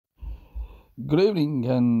Good evening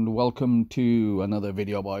and welcome to another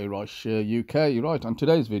video by Rush UK. Right, on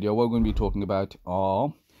today's video we're going to be talking about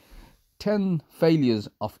our 10 failures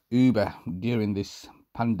of Uber during this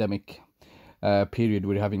pandemic period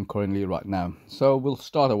we're having currently right now. So we'll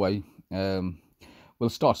start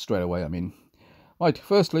straight away. Right,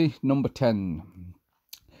 firstly, number 10.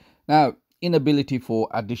 Now, inability for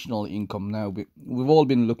additional income. Now, we've all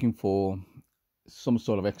been looking for some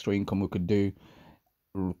sort of extra income we could do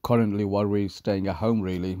currently while we're staying at home,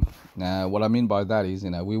 really. What I mean by that is,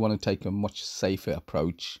 we want to take a much safer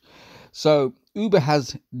approach. So Uber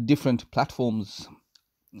has different platforms,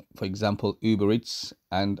 for example Uber Eats,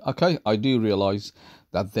 and okay, I do realize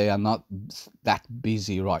that they are not that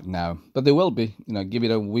busy right now, but they will be. Give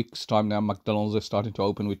it a week's time. Now McDonald's are starting to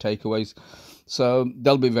open with takeaways, so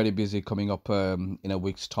they'll be very busy coming up in a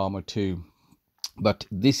week's time or two. But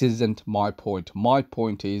this isn't my point. My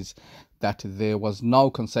point is that there was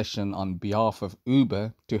no concession on behalf of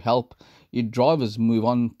Uber to help its drivers move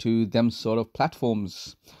on to them sort of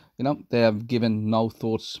platforms. They have given no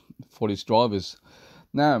thoughts for its drivers.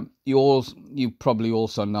 Now, you probably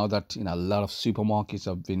also know that a lot of supermarkets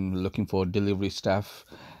have been looking for delivery staff,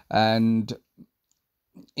 and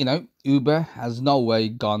Uber has no way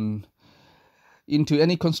gone into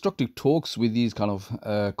any constructive talks with these kind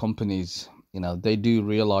of companies. They do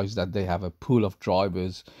realize that they have a pool of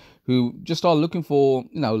drivers who just are looking for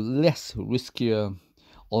less riskier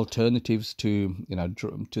alternatives to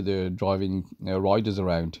to the driving riders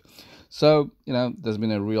around. So there's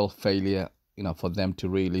been a real failure for them to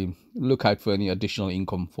really look out for any additional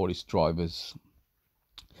income for its drivers.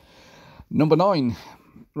 Number 9.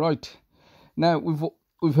 Right, now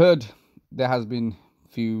we've heard there has been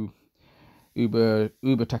few Uber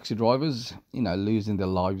taxi drivers losing their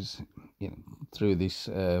lives through this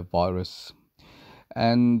virus.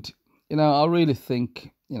 And I really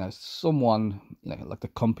think someone like the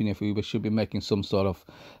company of Uber should be making some sort of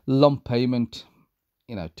lump payment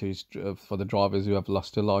for the drivers who have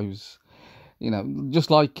lost their lives, just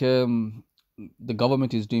like the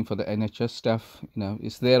government is doing for the NHS staff.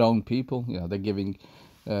 It's their own people. They're giving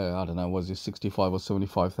I don't know, was it 65 or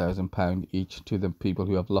 75,000 pound each to the people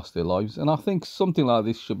who have lost their lives. And I think something like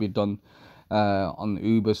this should be done on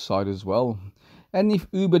Uber's side as well. And if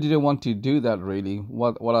Uber didn't want to do that, really,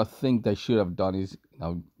 what I think they should have done is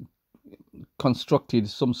constructed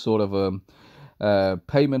some sort of a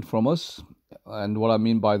payment from us. And what I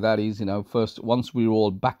mean by that is, first, once we're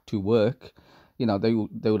all back to work, they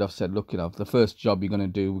would have said, look, the first job you're going to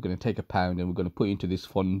do, we're going to take £1 and we're going to put into this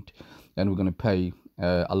fund, and we're going to pay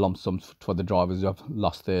a lump sum for the drivers who have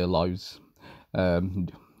lost their lives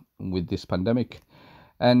with this pandemic.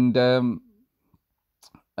 And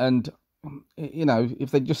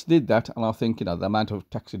if they just did that, and I think the amount of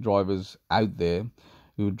taxi drivers out there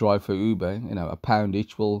who drive for Uber, £1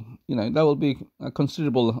 each will, that will be a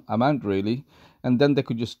considerable amount, really. And then they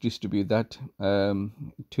could just distribute that to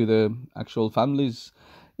the actual families,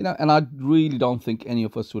 and I really don't think any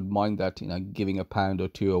of us would mind that, giving £1 or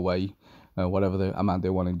 £2 away, whatever the amount they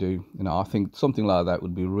want to do. I think something like that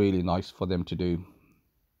would be really nice for them to do.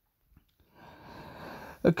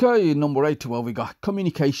 Okay, number 8. Well, we got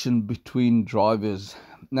communication between drivers.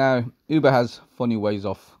 Now, Uber has funny ways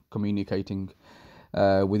of communicating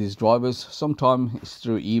with his drivers. Sometimes it's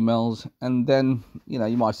through emails, and then you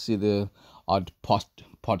might see the odd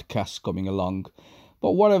podcast coming along.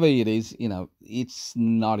 But whatever it is, it's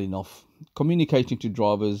not enough. Communicating to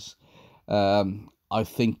drivers, I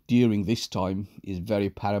think during this time is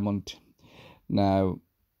very paramount. Now,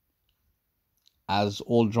 as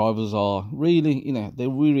all drivers are really, they're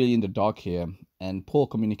really in the dark here, and poor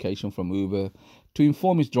communication from Uber to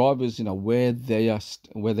inform his drivers, where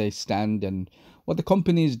they stand and what the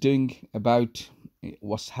company is doing about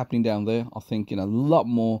what's happening down there. I think a lot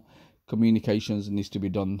more communications needs to be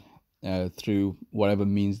done through whatever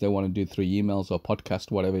means they want to do, through emails or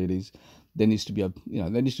podcast, whatever it is. There needs to be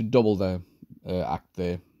they need to double their act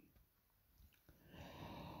there.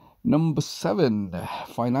 Number 7,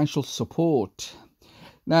 financial support.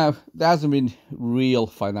 Now, there hasn't been real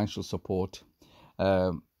financial support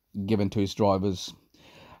given to his drivers,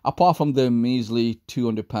 apart from the measly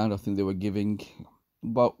 £200 I think they were giving.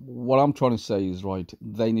 But what I'm trying to say is, right,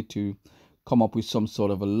 they need to come up with some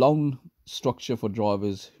sort of a loan structure for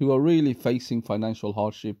drivers who are really facing financial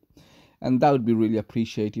hardship, and that would be really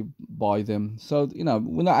appreciated by them. So,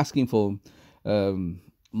 we're not asking for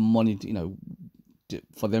money to,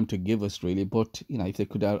 for them to give us, really, but if they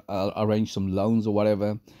could arrange some loans or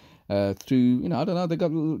whatever through, I don't know,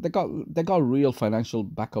 they got real financial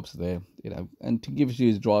backups there, and to give to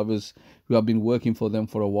his drivers who have been working for them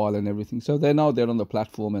for a while and everything, so they know they're on the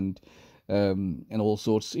platform, and and all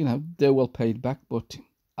sorts. They're well paid back, but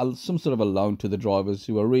some sort of a loan to the drivers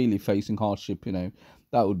who are really facing hardship.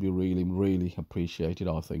 That would be really, really appreciated,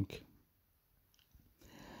 I think.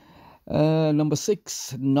 Number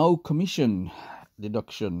 6, no commission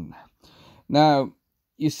deduction. Now,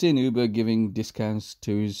 you've seen Uber giving discounts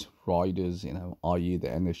to his riders, i.e. the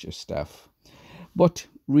NHS staff, but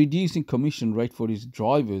reducing commission rate for his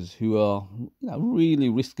drivers who are really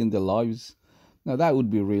risking their lives. Now, that would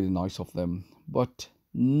be really nice of them, but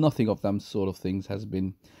nothing of them sort of things has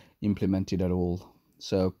been implemented at all.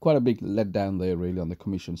 So quite a big letdown there, really, on the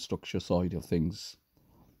commission structure side of things.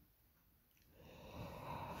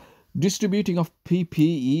 Distributing of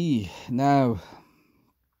PPE. Now,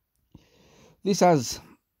 this has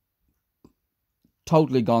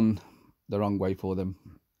totally gone the wrong way for them.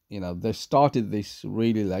 They started this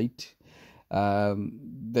really late.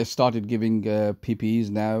 They started giving PPEs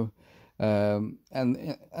now, and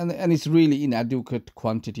it's really inadequate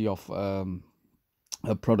quantity of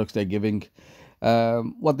products they're giving.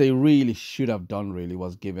 What they really should have done really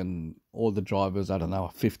was given all the drivers, I don't know, a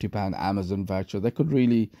 £50 Amazon voucher. They could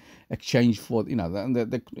really exchange for,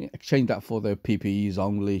 they exchange that for their PPEs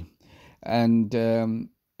only, and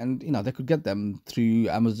they could get them through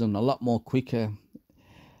Amazon a lot more quicker.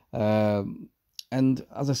 And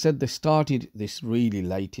as I said, they started this really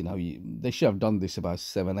late. They should have done this about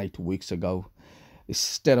 7-8 weeks ago.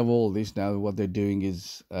 Instead of all this, now what they're doing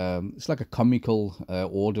is it's like a comical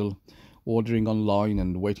ordering online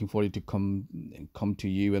and waiting for it to come to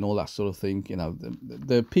you and all that sort of thing.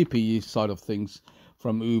 The PPE side of things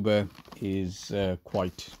from Uber is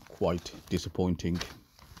quite disappointing.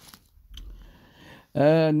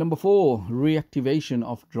 Number 4, reactivation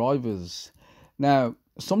of drivers. Now,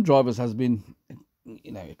 some drivers has been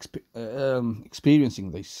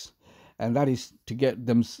experiencing this, and that is to get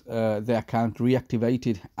them their account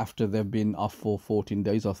reactivated after they've been off for 14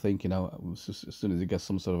 days, I think, as soon as they get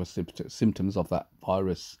some sort of symptoms of that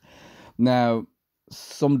virus. Now,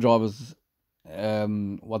 some drivers,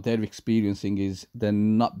 what they're experiencing is they're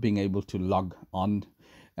not being able to log on,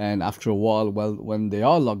 and after a while, when they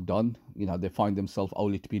are logged on, they find themselves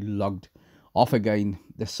only to be logged off again.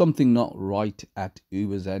 There's something not right at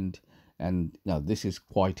Uber's end, and this is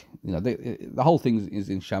quite, the whole thing is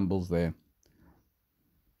in shambles there.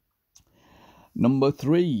 Number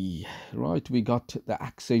 3, right, we got the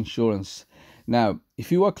AXA insurance. Now,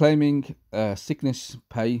 if you are claiming sickness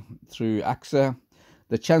pay through AXA,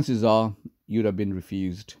 the chances are you'd have been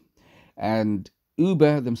refused, and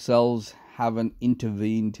Uber themselves haven't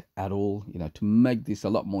intervened at all, to make this a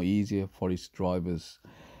lot more easier for its drivers.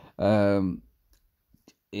 Again,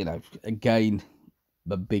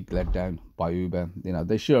 a big letdown by Uber.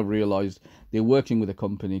 They should have realized they're working with a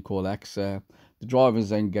company called AXA. The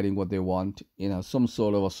drivers ain't getting what they want. Some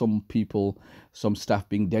staff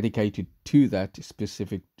being dedicated to that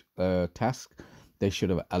specific task. They should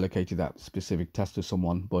have allocated that specific task to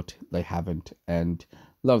someone, but they haven't. And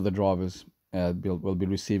a lot of the drivers will be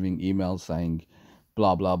receiving emails saying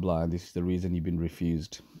blah blah blah, and this is the reason you've been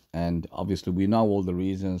refused. And obviously we know all the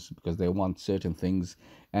reasons, because they want certain things,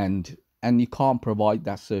 and you can't provide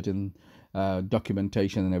that certain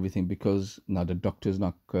documentation and everything because the doctor's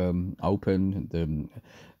not open,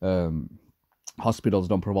 the hospitals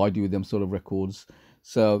don't provide you with them sort of records.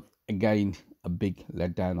 So again, a big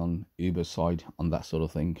letdown on Uber's side on that sort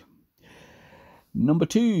of thing. Number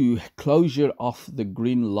 2, closure of the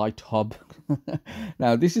green light hub.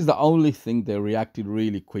 Now, this is the only thing they reacted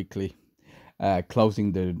really quickly,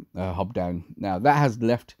 closing the hub down. Now, that has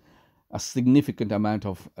left a significant amount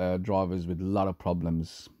of drivers with a lot of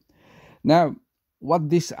problems. Now, what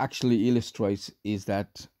this actually illustrates is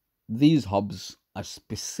that these hubs are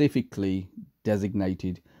specifically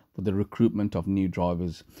designated for the recruitment of new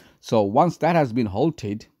drivers. So once that has been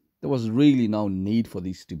halted, there was really no need for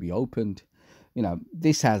these to be opened.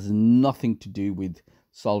 This has nothing to do with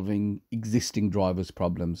solving existing drivers'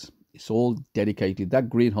 problems. It's all dedicated. That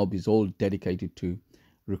green hub is all dedicated to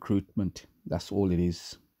recruitment. That's all it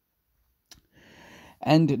is.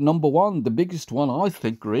 And number 1, the biggest one, I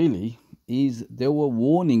think, really, is they were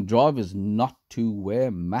warning drivers not to wear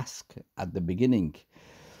masks at the beginning.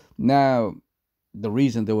 Now, the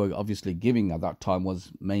reason they were obviously giving at that time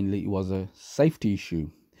was mainly it was a safety issue.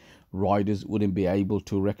 Riders wouldn't be able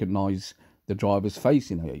to recognize the driver's face,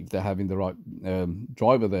 if they're having the right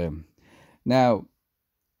driver there. Now,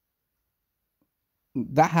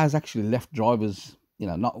 that has actually left drivers,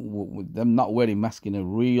 not wearing masks in a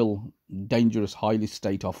real dangerous, highly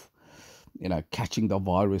state of, catching the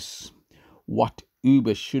virus. What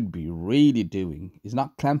Uber should be really doing is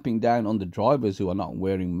not clamping down on the drivers who are not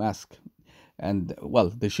wearing masks And well,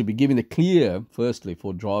 they should be giving a clear, firstly,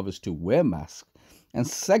 for drivers to wear masks. And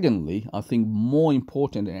secondly, I think more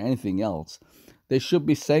important than anything else, they should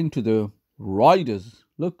be saying to the riders,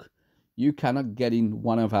 look, you cannot get in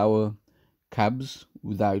one of our cabs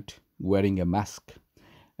without wearing a mask.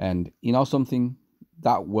 And you know something,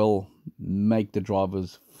 that will make the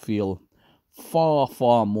drivers feel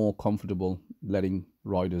far more comfortable letting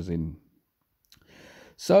riders in.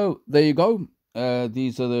 So there you go.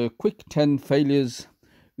 These are the quick 10 failures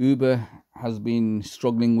Uber has been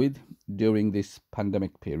struggling with during this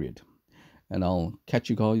pandemic period. And I'll catch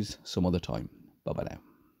you guys some other time. Bye bye now.